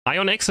I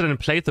on accident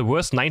played the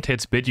worst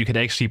Ninetales build you can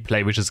actually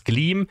play, which is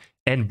Gleam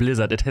and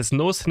Blizzard. It has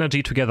no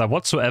synergy together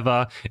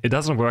whatsoever. It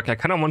doesn't work. I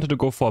kind of wanted to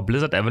go for a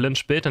Blizzard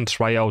Avalanche build and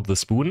try out the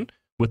Spoon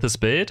with this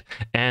build,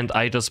 and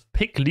I just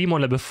picked Gleam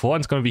on level 4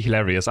 and it's gonna be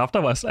hilarious.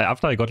 After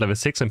I got level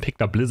 6 and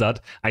picked up Blizzard,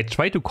 I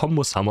tried to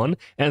combo summon,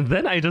 and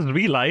then I just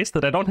realized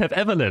that I don't have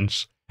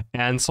Avalanche.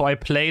 And so I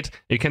played,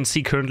 you can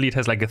see currently it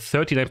has like a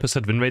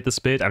 39% win rate this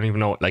build. I don't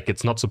even know, like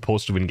it's not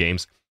supposed to win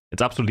games.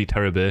 It's absolutely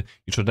terrible.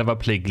 You should never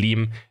play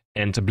Gleam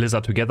and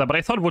Blizzard together, but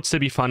I thought it would still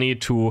be funny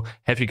to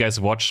have you guys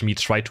watch me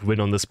try to win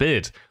on this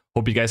build.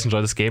 Hope you guys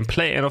enjoy this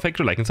gameplay, and don't forget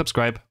to like and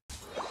subscribe.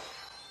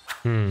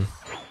 I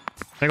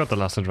got the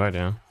last hit right,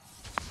 yeah.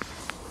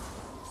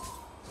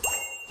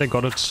 They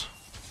got it.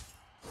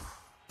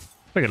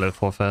 I get level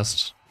 4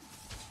 fast.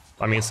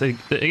 I mean, it's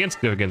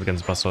against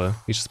Buster.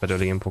 He's just better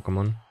early in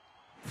Pokemon.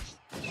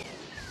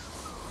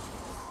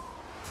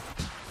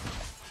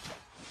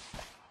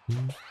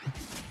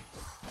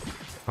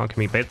 How can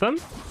we bait them?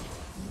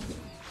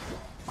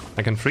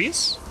 I can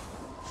freeze?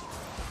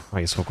 Oh,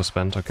 he's focus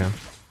bend, okay.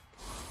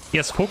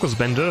 Yes, focus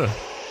bender.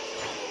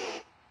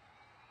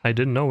 I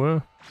didn't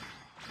know,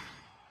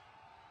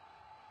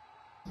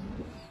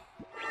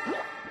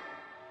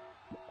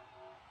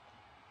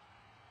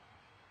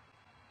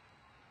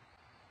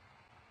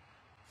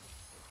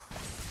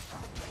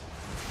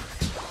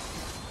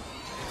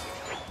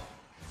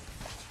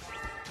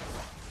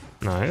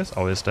 Nice,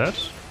 always dead.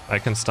 I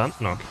can stun?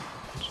 No.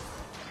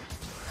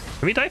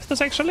 Can we dive this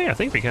actually? I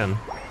think we can.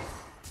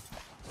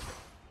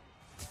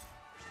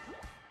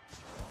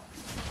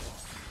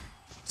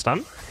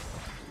 Stun?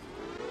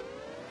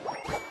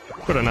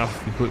 Good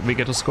enough. We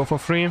get to score for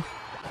free.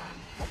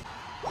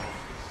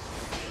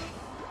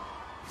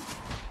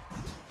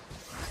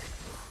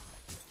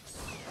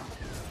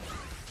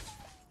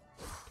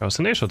 Oh,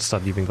 so they should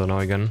start leaving though now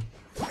again.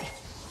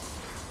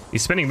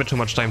 He's spending a bit too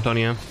much time down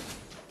here.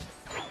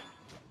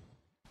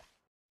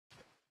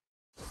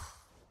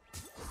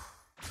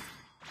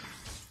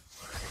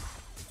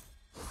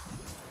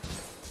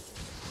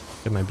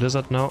 Get my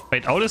Blizzard now.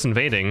 Wait, Owl is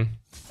invading.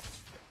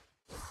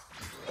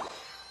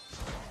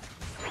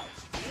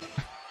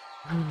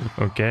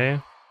 Okay.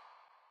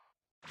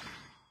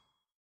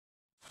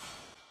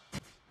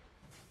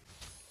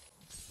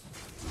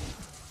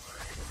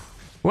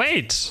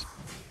 Wait!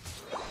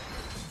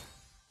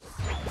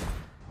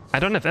 I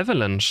don't have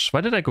Avalanche.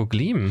 Why did I go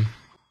Gleam?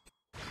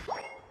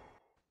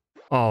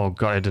 Oh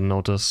god, I didn't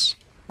notice.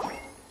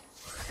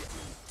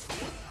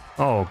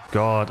 Oh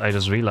god, I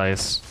just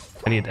realized.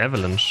 I need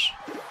Avalanche.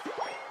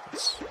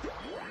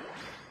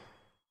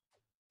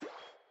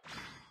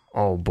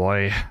 Oh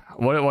boy.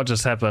 What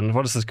just happened?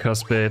 What is this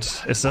curse build?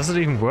 Does it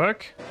even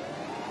work?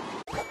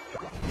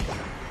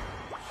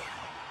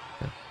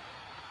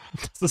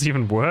 Does this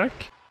even work?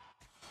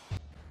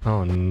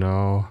 Oh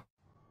no.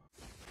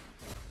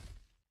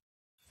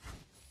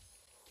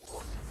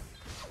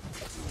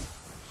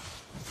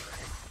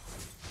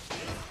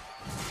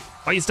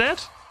 Oh, he's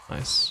dead?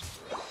 Nice.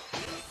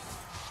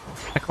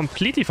 I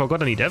completely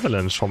forgot I need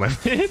Avalanche for my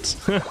build.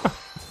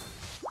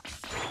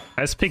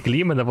 I just picked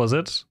Gleam and that was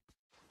it.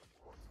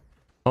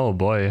 Oh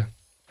boy.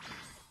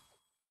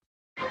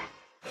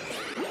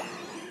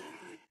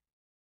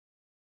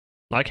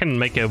 I can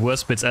make a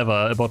worst bits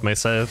ever about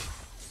myself.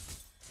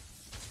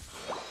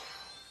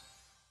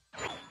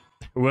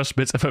 Worst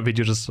bits ever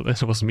video just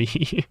it was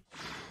me.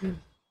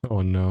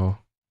 Oh no.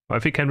 Well,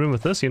 if we can win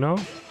with this, you know?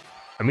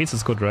 That means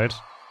it's good, right?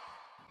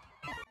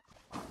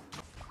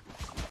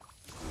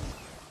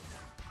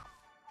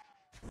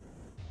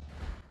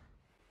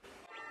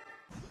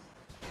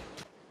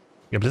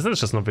 Yeah, Blizzard is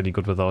just not really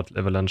good without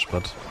Avalanche,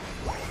 but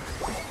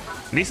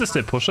at least it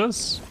still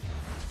pushes.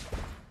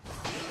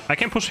 I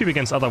can push people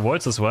against other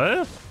worlds as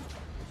well.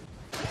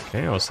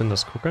 Okay, our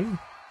Cinder's cooking.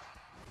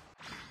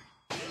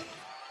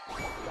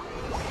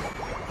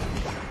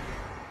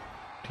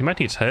 He might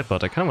need help,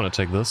 but I kinda wanna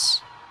take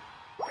this.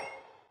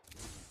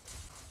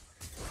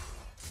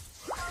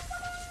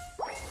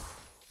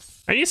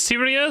 Are you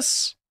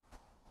serious?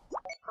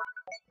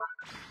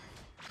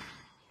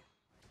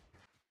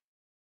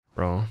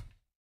 Bro.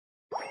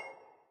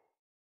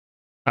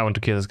 I want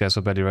to kill this guy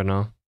so badly right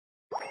now.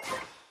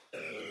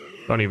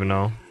 Don't even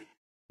know.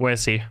 Where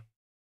is he?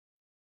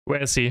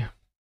 Where is he?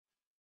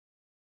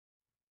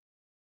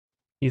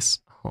 He's...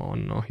 Oh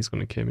no, he's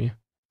gonna kill me.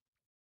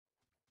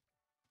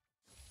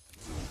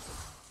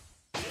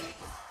 He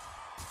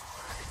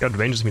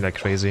outranges me like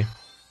crazy.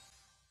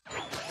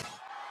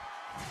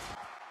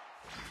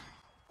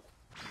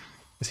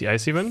 Is he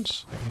Ice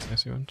Event? I think he's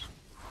Ice Event.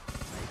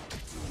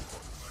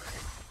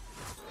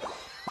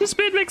 This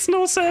build makes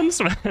no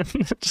sense, man.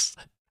 Just...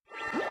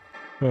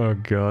 Oh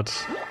god.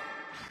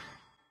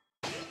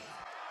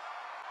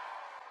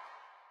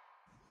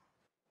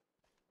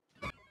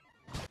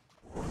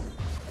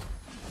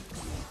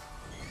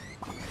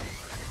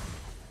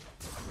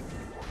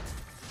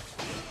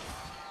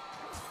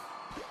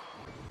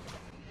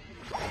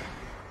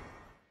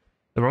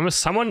 The problem is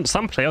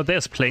some player out there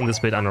is playing this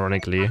build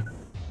unironically.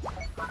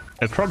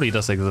 It probably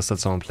does exist that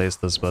someone plays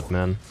this, but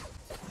man.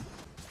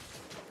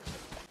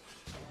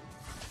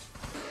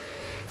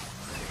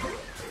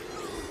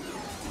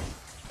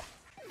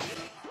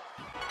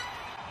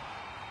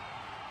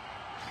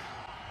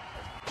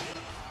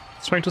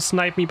 trying to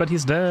snipe me, but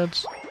he's dead.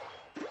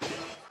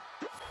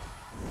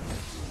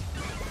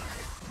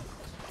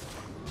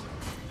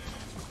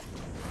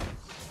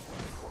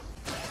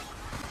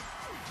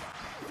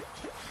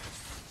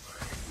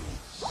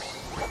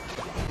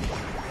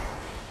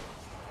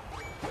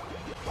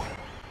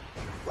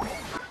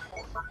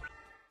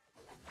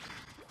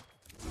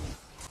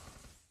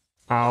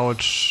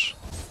 Ouch.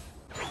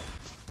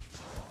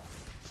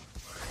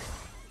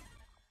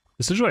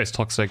 This Sidra is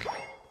toxic.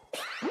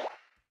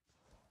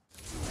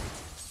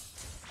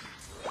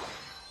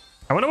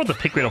 I wonder what the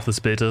pick rate of this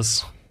build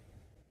is.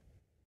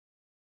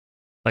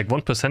 Like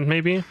 1%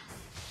 maybe?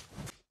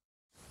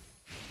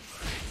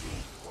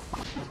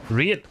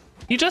 Real?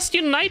 You just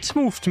unite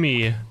moved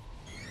me!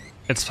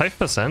 It's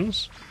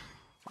 5%?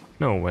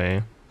 No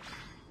way.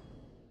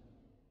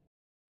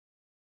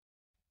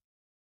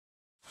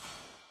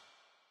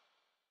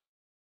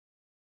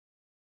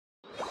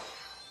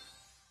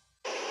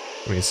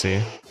 Let me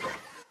see.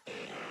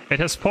 It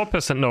has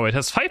 4%, no, it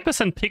has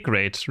 5% pick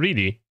rate,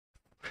 really.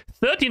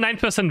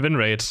 39% win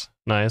rate,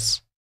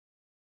 nice.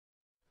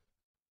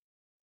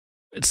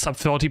 It's sub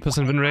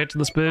 40% win rate in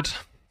this build.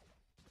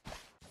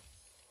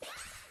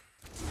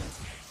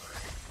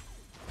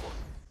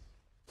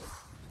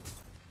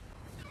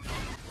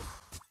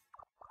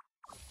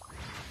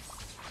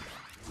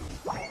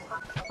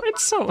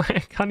 It's so, I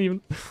can't even,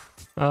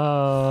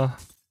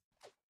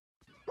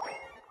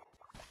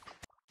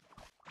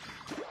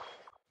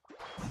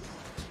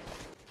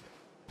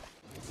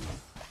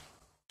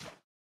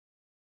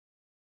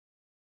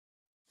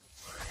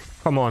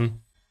 come on,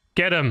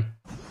 get him.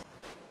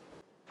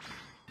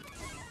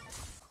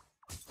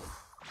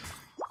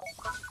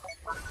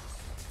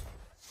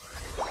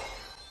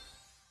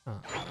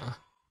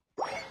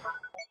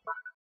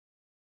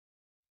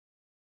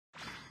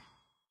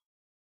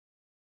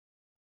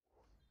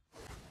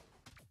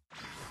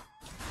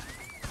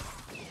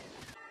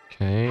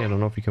 Okay, I don't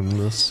know if we can win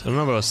this. I don't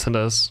know where our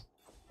center is.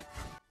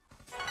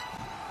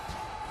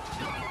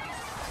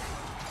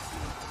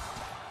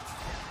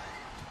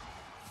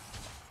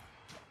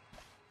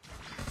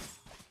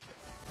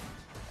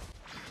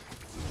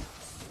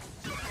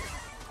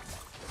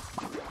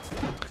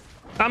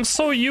 I'm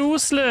so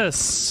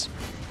useless!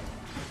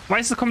 Why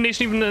is the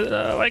combination even...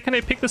 why can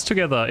I pick this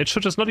together? It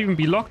should just not even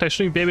be locked. I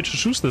shouldn't even be able to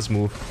choose this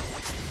move.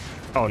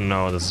 Oh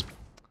no, this is...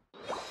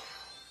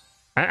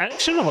 I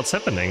actually don't know what's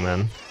happening,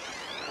 man.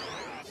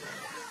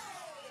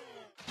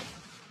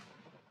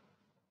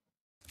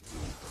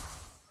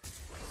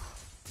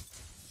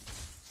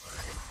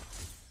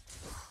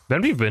 Were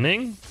we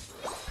winning?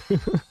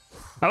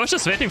 I was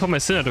just waiting for my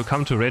Sinner to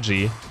come to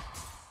Reggie.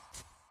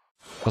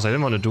 Because I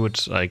didn't want to do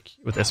it like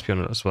with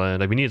Espion as well.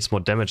 Like we needed some more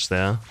damage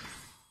there.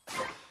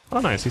 Oh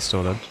nice, he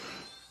stole it.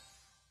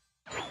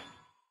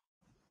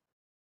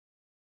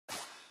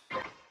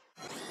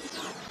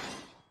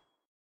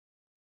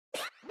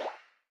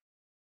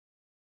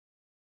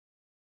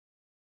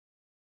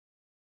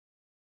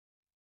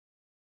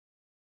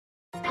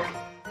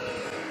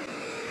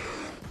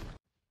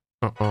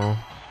 Uh-oh.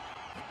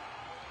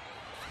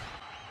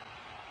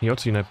 He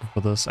also united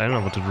for this. I don't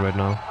know what to do right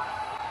now.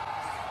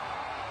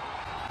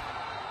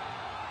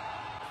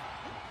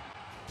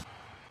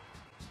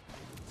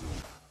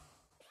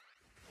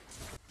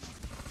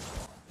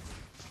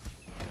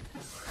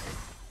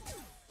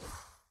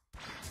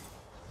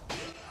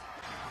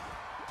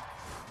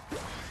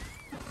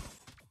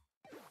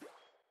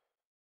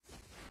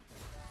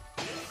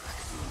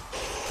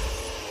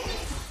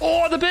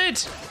 Oh, the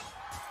bit!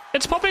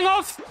 It's popping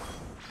off!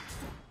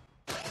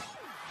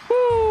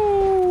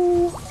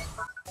 Woo!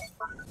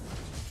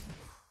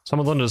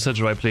 Someone on the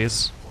Sidra,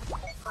 please.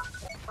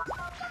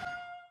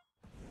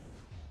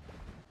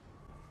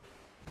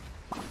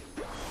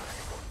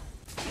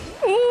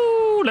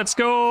 Ooh, let's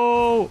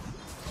go!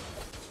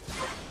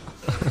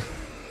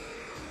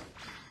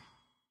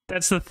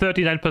 That's the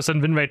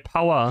 39% win rate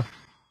power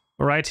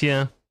right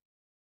here.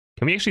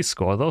 Can we actually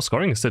score though?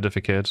 Scoring is still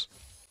difficult.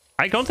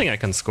 I don't think I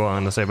can score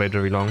unless I wait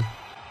very long.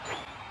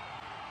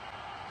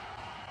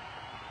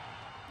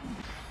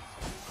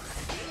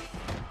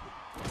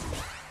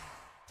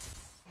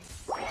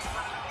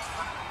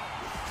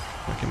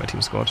 Okay, my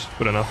team scored.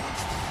 Good enough.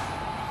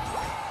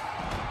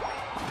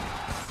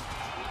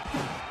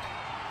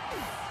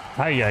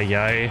 Ay, ay,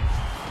 ay.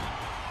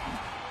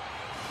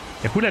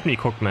 Yeah, who let me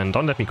cook, man?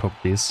 Don't let me cook,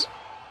 please.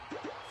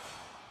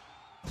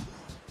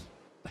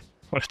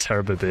 What a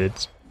terrible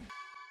build.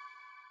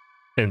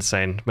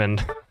 Insane,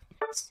 man.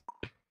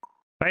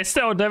 I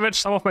still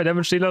damage some of my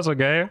damage dealers,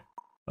 okay?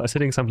 I was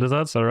hitting some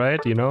blizzards,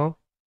 alright, you know?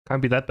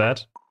 Can't be that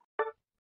bad.